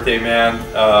happy birthday, man.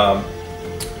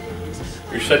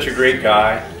 You're such a great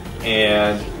guy,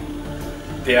 and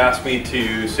they asked me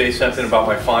to say something about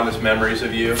my fondest memories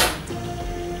of you.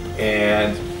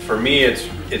 And for me,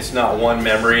 it's not one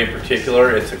memory in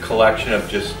particular. It's a collection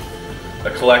of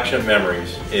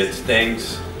memories. It's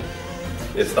things.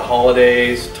 It's the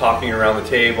holidays, talking around the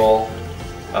table.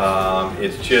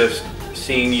 It's just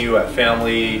seeing you at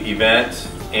family events,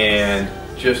 and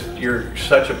just you're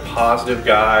such a positive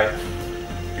guy.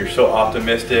 You're so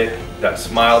optimistic. That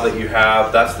smile that you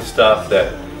have, that's the stuff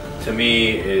that to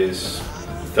me is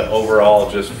the overall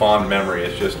just fond memory.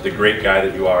 It's just the great guy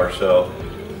that you are. So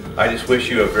I just wish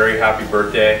you a very happy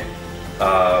birthday.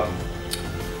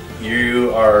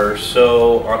 You are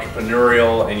so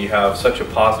entrepreneurial, and you have such a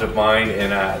positive mind,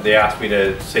 and they asked me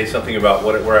to say something about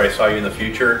where I saw you in the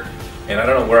future. And I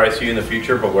don't know where I see you in the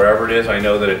future, but wherever it is, I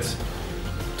know that it's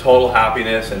total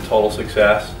happiness and total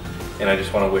success. And I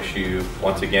just want to wish you,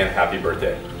 once again, a happy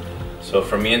birthday. So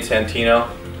from me and Santino,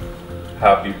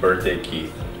 happy birthday,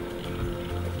 Keith.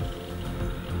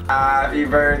 Happy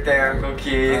birthday, Uncle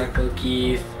Keith. Uncle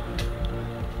Keith.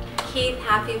 Keith,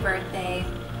 happy birthday.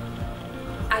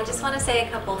 I just want to say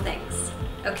a couple things.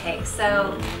 Okay,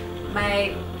 so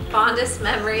my fondest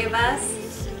memory of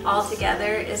us all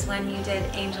together is when you did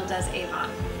Angel Does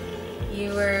Avon.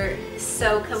 You were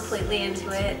so completely into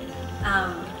it.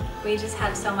 We just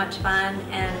had so much fun,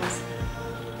 and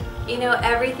you know,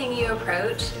 everything you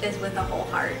approach is with a whole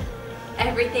heart.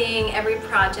 Everything, every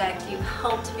project you've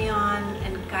helped me on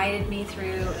and guided me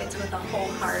through, it's with a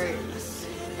whole heart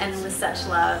and with such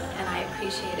love, and I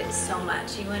appreciate it so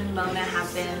much. You and Mona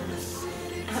have been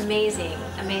amazing,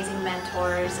 amazing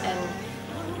mentors, and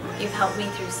you've helped me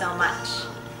through so much.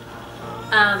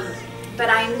 But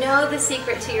I know the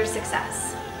secret to your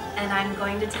success, and I'm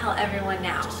going to tell everyone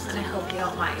now, and I hope you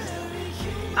don't mind.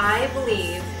 I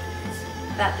believe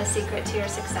that the secret to your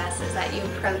success is that you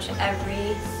approach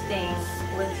everything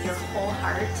with your whole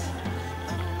heart,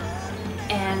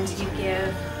 and you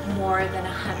give more than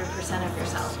 100% of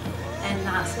yourself. And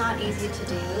that's not easy to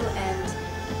do, and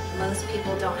most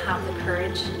people don't have the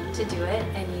courage to do it,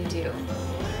 and you do.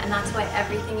 And that's why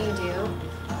everything you do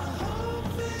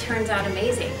turns out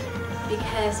amazing,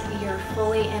 because you're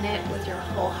fully in it with your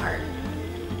whole heart.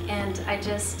 And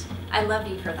I love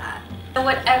you for that.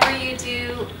 Whatever you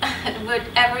do,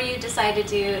 whatever you decide to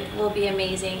do will be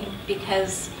amazing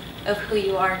because of who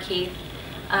you are, Keith.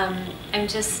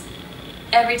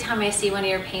 Every time I see one of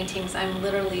your paintings, I'm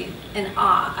literally in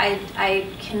awe. I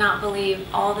cannot believe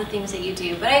all the things that you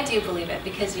do, but I do believe it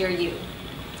because you're you.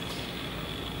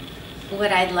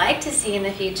 What I'd like to see in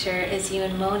the future is you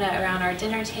and Mona around our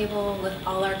dinner table with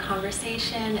all our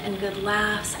conversation and good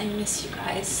laughs. I miss you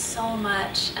guys so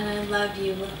much, and I love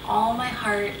you with all my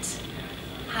heart.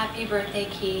 Happy birthday,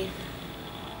 Keith.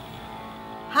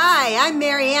 Hi, I'm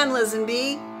Mary Ann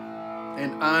Lisenby.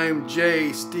 And I'm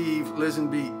J. Steve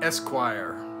Lisenby,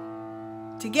 Esquire.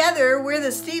 Together, we're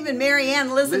the Steve and Mary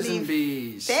Ann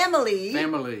Lisenby's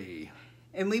family.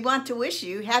 And we want to wish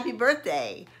you happy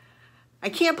birthday. I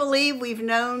can't believe we've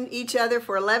known each other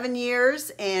for 11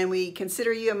 years, and we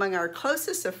consider you among our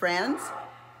closest of friends.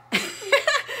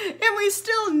 And we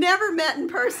still never met in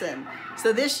person.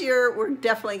 So this year, we're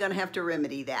definitely going to have to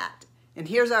remedy that. And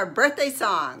here's our birthday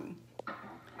song.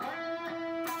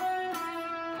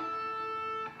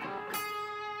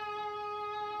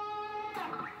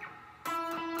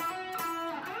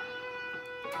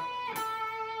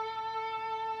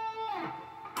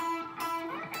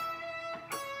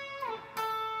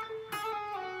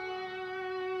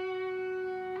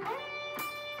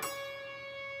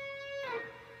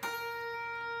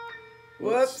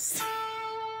 Whoops.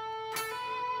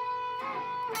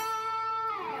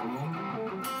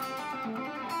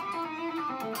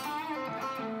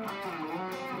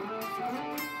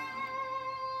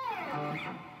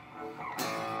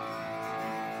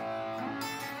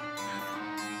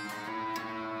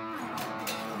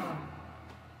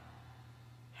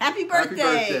 Happy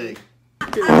birthday.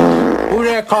 Who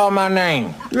there called my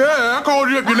name? Yeah, I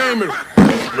called you up. Your name is...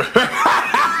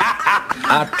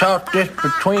 I taught this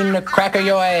between the crack of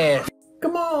your ass.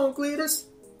 Come on, Cletus.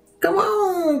 Come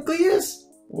on, Cletus.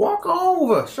 Walk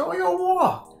over. Show your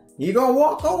walk. You gonna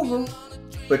walk over,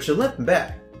 but you limp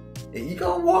back. You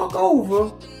gonna walk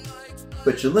over,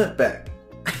 but you limp back.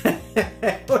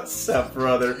 What's up,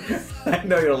 brother? I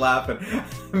know you're laughing. I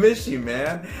miss you,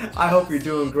 man. I hope you're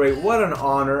doing great. What an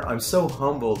honor. I'm so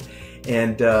humbled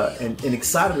and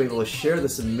excited to be able to share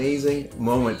this amazing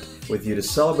moment with you to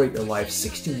celebrate your life.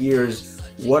 60 years.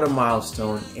 What a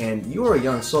milestone. And you are a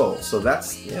young soul. So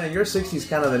that's, yeah, your 60 is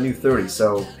kind of the new 30.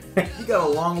 So you got a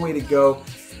long way to go.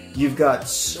 You've got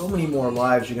so many more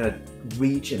lives you're going to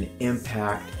reach and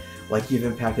impact like you've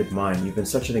impacted mine. You've been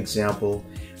such an example.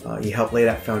 You helped lay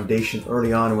that foundation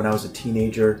early on when I was a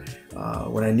teenager.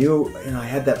 When I knew I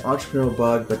had that entrepreneurial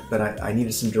bug, but I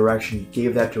needed some direction, you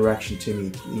gave that direction to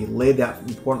me. You laid that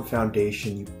important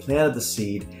foundation. You planted the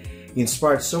seed. You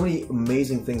inspired so many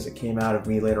amazing things that came out of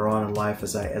me later on in life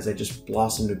as I just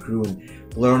blossomed and grew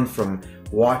and learned from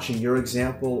watching your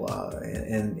example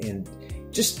and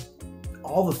just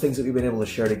all the things that we've been able to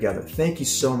share together. Thank you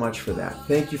so much for that.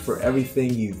 Thank you for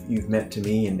everything you've meant to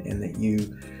me and that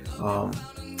you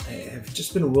have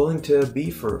just been willing to be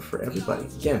for everybody.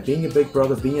 Again, being a big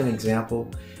brother, being an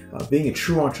example, being a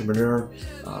true entrepreneur.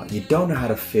 You don't know how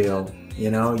to fail.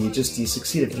 You know, you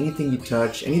succeed at anything you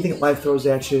touch, anything that life throws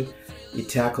at you. You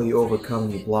tackle, you overcome,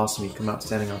 and you blossom, you come out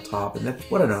standing on top. And that's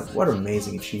what an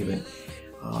amazing achievement.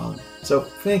 So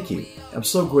thank you. I'm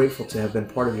so grateful to have been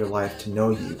part of your life, to know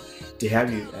you, to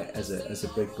have you as a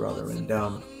big brother. And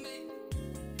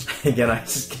again, I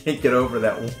just can't get over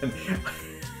that one.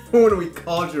 When we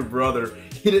called your brother,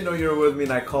 he didn't know you were with me,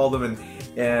 and I called him,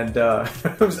 and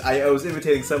I was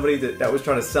imitating somebody that was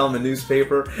trying to sell him a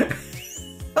newspaper.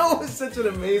 such an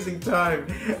amazing time.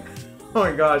 Oh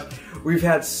my gosh, we've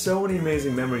had so many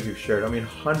amazing memories we've shared. I mean,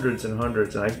 hundreds and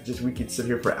hundreds, and we could sit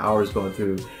here for hours going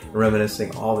through and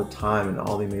reminiscing all the time and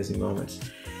all the amazing moments,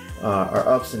 our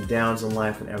ups and downs in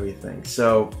life and everything.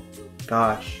 So,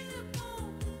 gosh,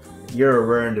 you're a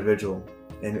rare individual,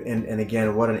 and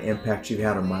again, what an impact you've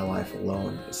had on my life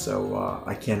alone. So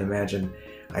I can't imagine.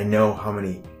 I know how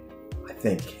many, I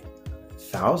think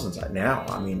thousands now.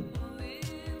 I mean,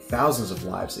 thousands of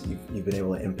lives that you've been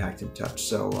able to impact and touch.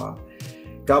 So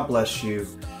God bless you.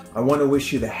 I want to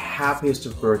wish you the happiest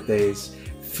of birthdays,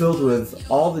 filled with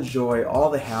all the joy, all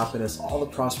the happiness, all the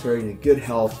prosperity, the good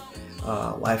health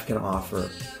life can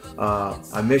offer.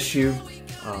 I miss you.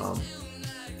 I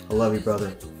love you,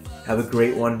 brother. Have a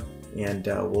great one, and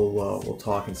we'll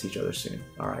talk and see each other soon.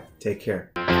 All right, take care.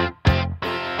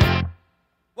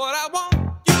 What I want,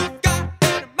 you got,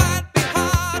 and it might be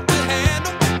hard to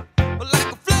handle, but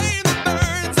like a flame that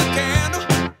burns a candle,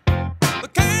 the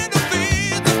candle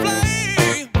feeds the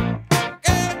flame.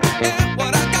 Yeah, yeah,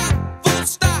 what I got, full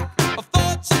stock of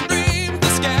thoughts and dreams to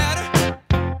scatter,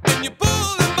 and you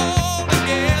pull them all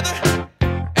together,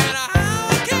 and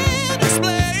I can't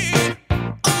explain.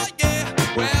 Oh yeah,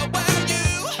 well,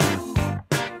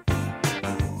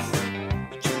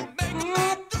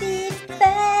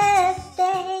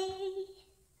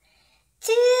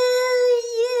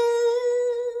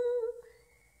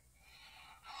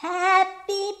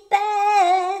 Happy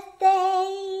birthday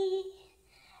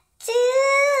to you.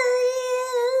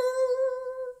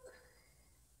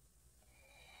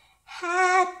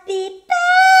 Happy birthday,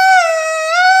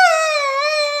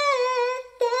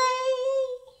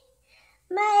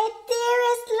 my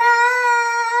dearest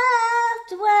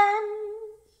loved one.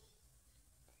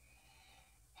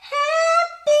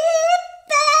 Happy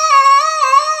birthday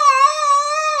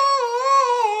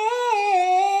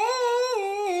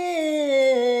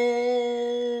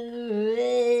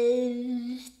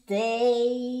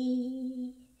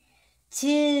to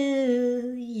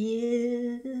you.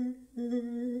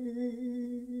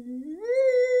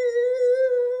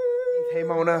 Hey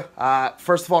Mona,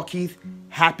 first of all, Keith,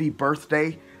 happy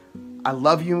birthday. I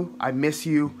love you, I miss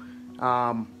you,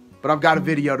 but I've got a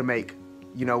video to make.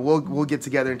 You know, we'll get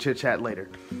together and chit chat later.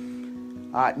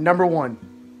 Number one,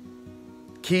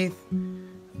 Keith,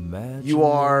 you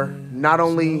are not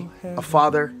only a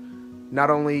father, not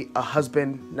only a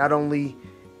husband, not only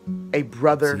a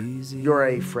brother, you're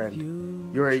a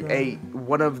friend. You're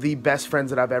one of the best friends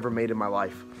that I've ever made in my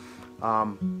life.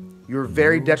 You're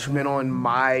very detrimental in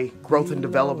my growth and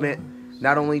development,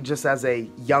 not only just as a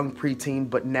young preteen,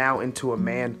 but now into a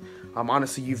man.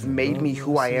 Honestly, you've made me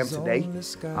who I am today.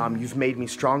 You've made me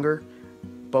stronger,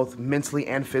 both mentally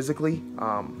and physically.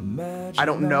 I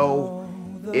don't know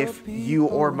if you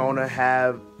or Mona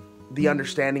have the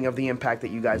understanding of the impact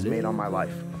that you guys made on my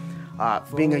life.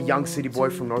 Being a young city boy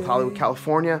from North Hollywood,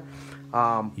 California,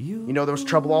 you know, there was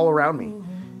trouble all around me.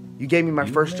 You gave me my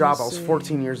first job, I was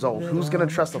 14 years old. Who's gonna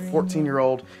trust a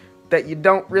 14-year-old that you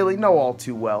don't really know all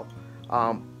too well?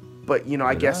 But, you know,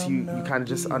 I guess you kind of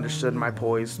just understood my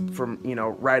poise from, you know,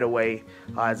 right away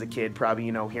as a kid, probably,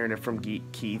 you know, hearing it from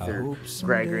Keith or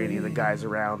Greg or any of the guys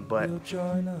around. But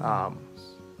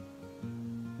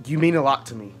you mean a lot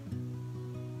to me.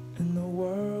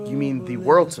 You mean the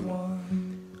world to me.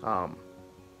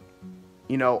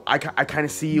 You know, I kind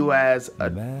of see you as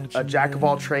a jack of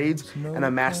all trades and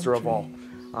a master of all.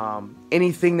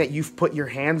 Anything that you've put your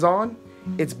hands on,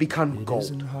 it's become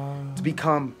gold. It's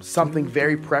become something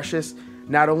very precious,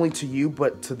 not only to you,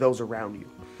 but to those around you.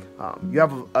 You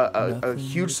have a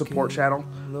huge support channel,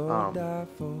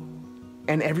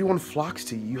 and everyone flocks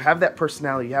to you. You have that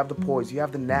personality, you have the poise, you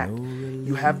have the knack,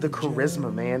 you have the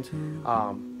charisma, man.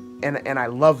 And I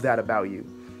love that about you.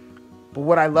 But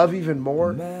what I love even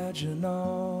more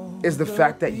is the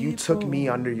fact that you took me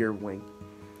under your wing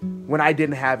when I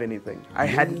didn't have anything. I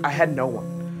had no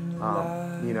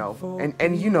one, you know,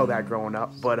 and you know that growing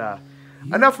up. But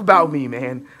enough about me,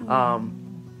 man.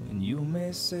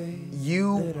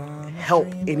 You help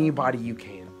anybody you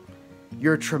can.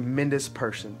 You're a tremendous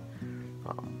person.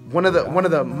 One of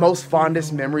the most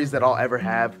fondest memories that I'll ever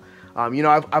have. You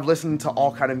know, I've listened to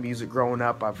all kind of music growing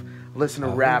up. I've listened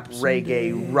to rap,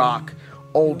 reggae, rock,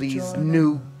 oldies,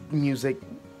 new music,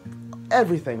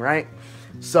 everything, right?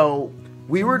 So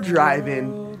we were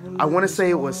driving, I want to say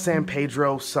it was San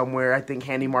Pedro somewhere. I think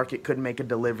Handy Market couldn't make a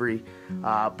delivery,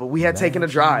 but we had taken a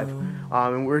drive,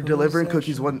 and we were delivering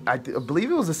cookies I believe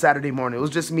it was a Saturday morning. It was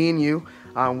just me and you.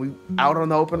 We out on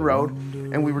the open road,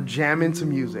 and we were jamming to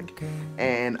music,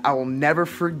 and I will never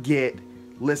forget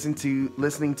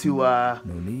listening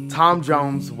to Tom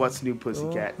Jones' What's New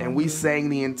Pussycat, and we sang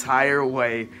the entire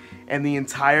way, and the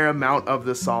entire amount of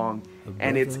the song,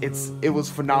 and it was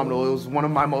phenomenal. It was one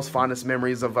of my most fondest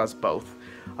memories of us both.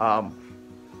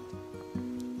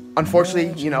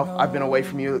 Unfortunately, you know, I've been away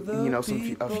from you, you know,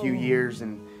 a few years,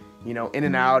 and you know, in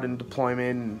and out and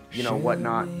deployment and you know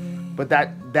whatnot. But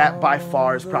that by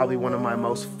far is probably one of my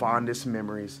most fondest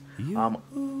memories,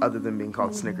 other than being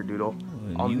called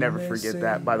Snickerdoodle. I'll never forget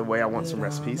that. By the way, I want some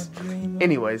recipes.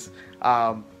 Anyways,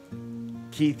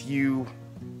 Keith, you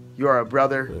are a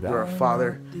brother, you're a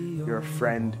father, you're a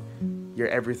friend, you're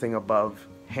everything above,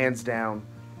 hands down.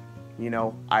 You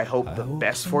know, I hope the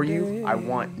best for you. I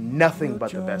want nothing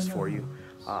but the best for you.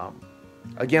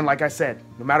 Again, like I said,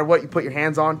 no matter what you put your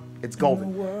hands on, it's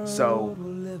golden. So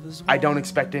I don't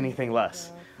expect anything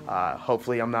less.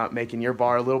 Hopefully I'm not making your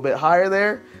bar a little bit higher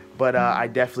there, but I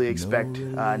definitely expect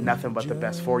nothing but the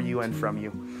best for you and from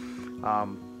you.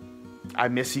 I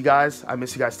miss you guys. I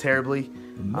miss you guys terribly.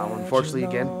 Unfortunately,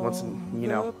 again, once you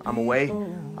know I'm away.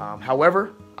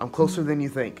 However, I'm closer than you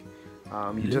think.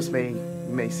 You just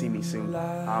may see me soon.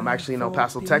 I'm actually in El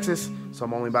Paso, Texas, so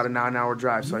I'm only about a 9-hour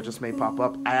drive, so I just may pop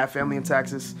up. I have family in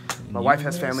Texas. My wife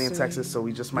has family in Texas, so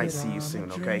we just might see you soon,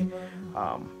 okay?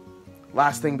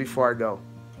 Last thing before I go.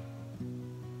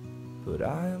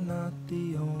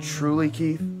 Truly,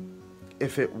 Keith,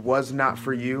 if it was not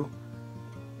for you,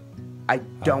 I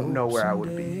don't know where I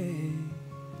would be.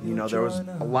 You know, there was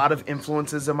a lot of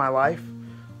influences in my life,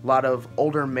 a lot of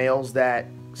older males that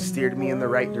steered me in the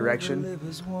right direction.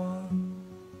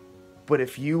 But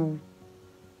if you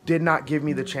did not give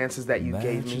me the chances that you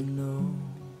gave me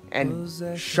and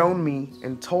shown me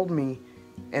and told me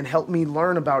and helped me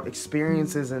learn about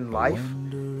experiences in life,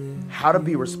 how to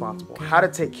be responsible, how to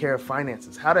take care of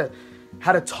finances, how to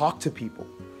talk to people.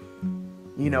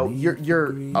 You know,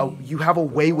 you have a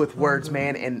way with words,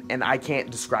 man, and I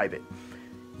can't describe it.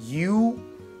 You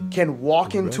can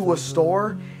walk into a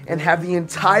store and have the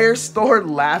entire store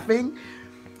laughing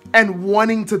and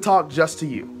wanting to talk just to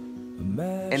you,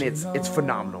 and it's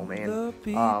phenomenal, man.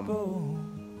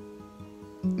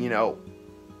 You know,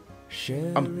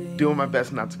 I'm doing my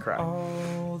best not to cry.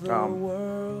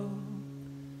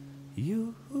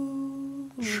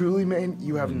 Truly, man,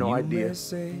 you have no idea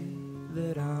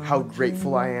how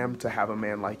grateful I am to have a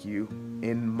man like you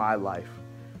in my life.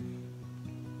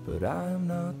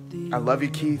 I love you,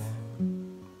 Keith.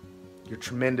 You're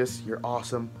tremendous. You're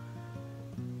awesome.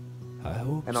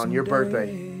 And on your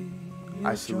birthday,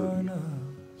 I salute you.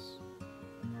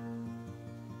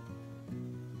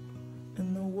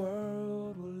 And the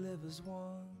world will live as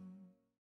one.